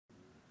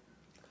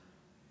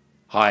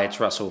Hi, it's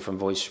Russell from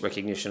Voice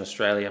Recognition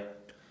Australia.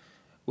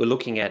 We're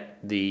looking at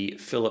the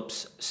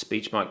Philips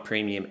SpeechMike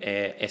Premium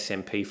Air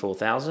SMP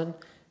 4000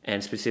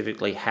 and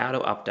specifically how to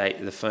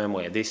update the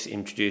firmware. This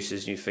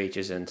introduces new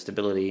features and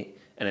stability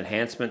and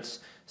enhancements,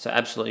 so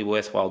absolutely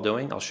worthwhile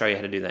doing. I'll show you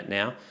how to do that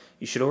now.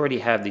 You should already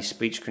have the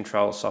speech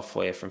control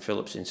software from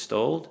Philips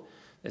installed.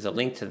 There's a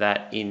link to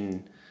that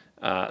in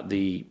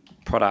the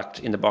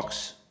product, in the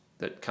box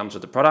that comes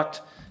with the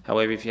product.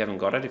 However, if you haven't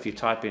got it, if you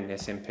type in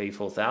SMP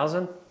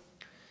 4000,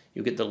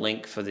 you'll get the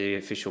link for the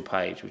official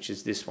page, which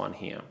is this one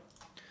here.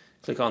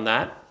 Click on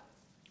that.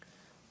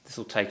 This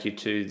will take you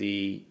to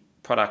the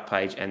product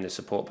page and the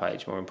support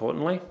page, more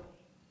importantly.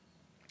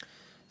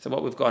 So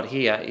what we've got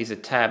here is a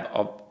tab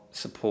of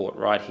support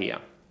right here.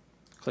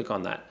 Click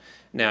on that.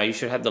 Now you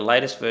should have the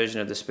latest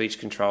version of the speech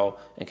control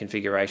and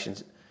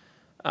configurations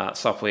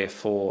software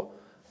for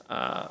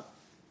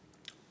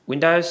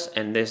Windows,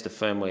 and there's the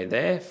firmware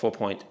there,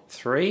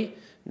 4.3.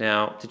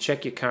 Now to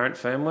check your current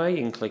firmware, you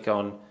can click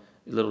on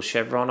the little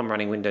chevron. I'm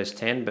running Windows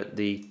 10, but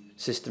the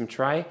system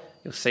tray,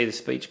 you'll see the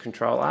speech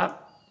control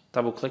app.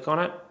 Double click on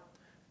it.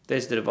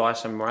 There's the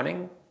device I'm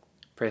running.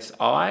 Press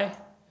I,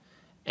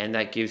 and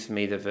that gives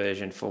me the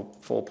version for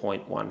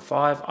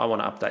 4.15. I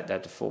want to update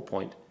that to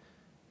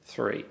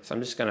 4.3. So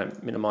I'm just going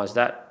to minimize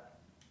that.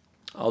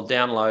 I'll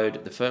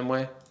download the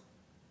firmware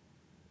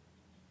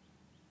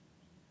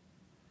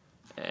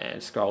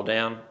and scroll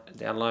down,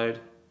 download.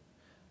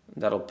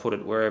 That'll put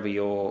it wherever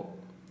your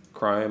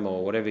Chrome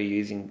or whatever you're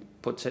using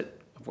puts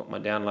it. I've got my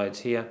downloads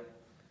here.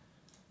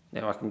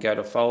 Now I can go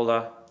to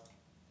folder.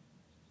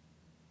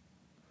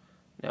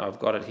 Now I've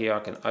got it here, I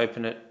can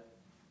open it.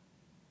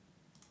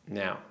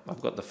 Now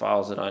I've got the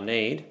files that I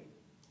need.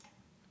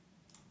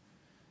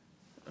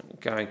 I'm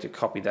going to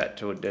copy that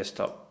to a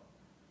desktop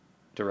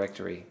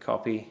directory.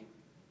 Copy,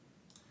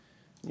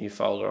 new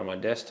folder on my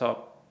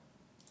desktop.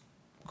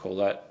 Call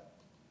that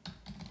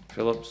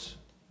Philips.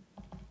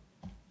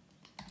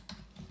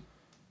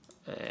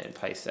 And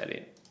paste that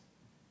in.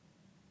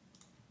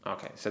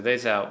 Okay, so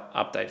there's our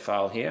update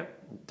file here,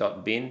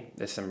 .bin.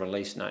 There's some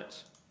release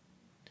notes.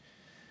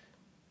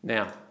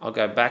 Now, I'll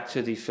go back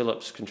to the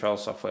Philips control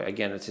software.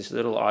 Again, it's this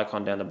little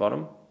icon down the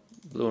bottom,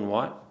 blue and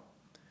white.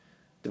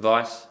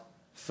 Device,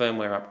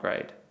 firmware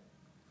upgrade.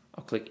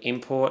 I'll click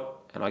import,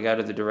 and I go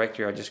to the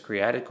directory I just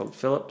created called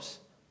Philips.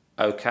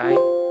 OK.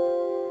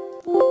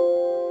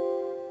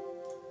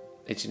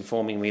 It's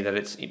informing me that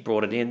it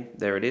brought it in.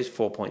 There it is,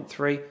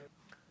 4.3.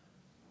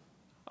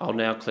 I'll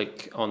now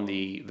click on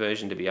the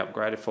version to be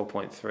upgraded,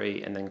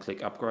 4.3, and then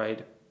click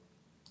upgrade.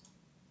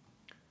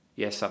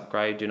 Yes,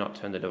 upgrade, do not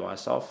turn the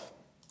device off.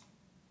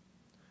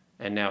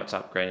 And now it's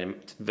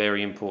upgraded. It's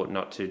very important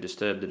not to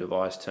disturb the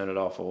device, turn it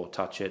off or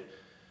touch it.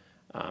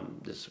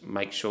 Just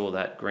make sure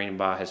that green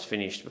bar has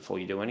finished before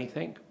you do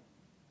anything.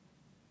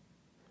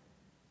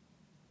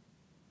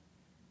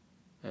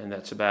 And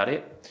that's about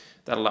it.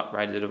 That'll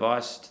upgrade the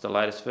device to the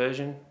latest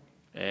version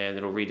and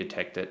it'll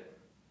redetect it.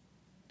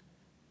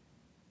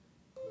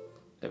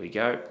 There we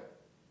go,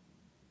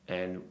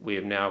 and we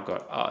have now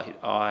got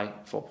I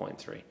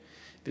 4.3. If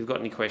you've got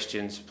any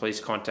questions,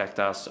 please contact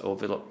us or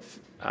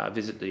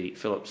visit the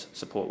Philips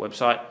support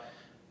website.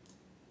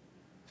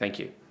 Thank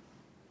you.